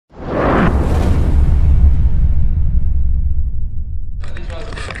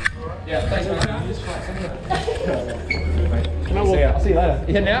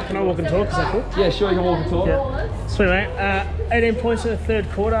You heading out? Can I walk and talk? Is that cool? Yeah, sure, you can walk and talk. Yeah. Sweet, mate. 18 points in the third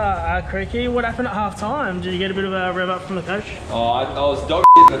quarter, Creaky. What happened at half time? Did you get a bit of a rev up from the coach? Oh, I was dog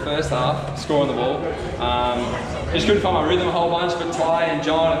in the first half, scoring the ball. Just couldn't find my rhythm a whole bunch, but Ty and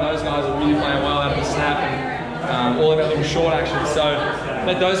John and those guys are really playing well out of the snap and all about little short actions. So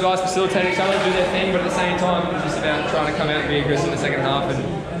let those guys facilitate each other, do their thing, but at the same time, it's just about trying to come out and be aggressive in the second half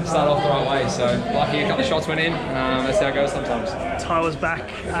and start off the right way. So lucky a couple of shots went in. That's how it goes sometimes. Ty was back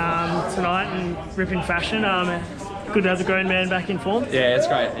tonight in ripping fashion. Good to have the grown man back in form. Yeah, it's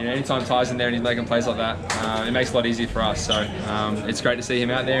great. You know, anytime Ty's in there and he's making plays like that, it makes it a lot easier for us. So it's great to see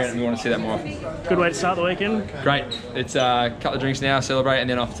him out there, and we want to see that more often. Good way to start the weekend. Great. It's a couple of drinks now, celebrate, and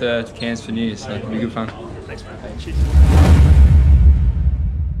then off to Cairns for New Year's. So it'll be good fun. Thanks, man. Cheers.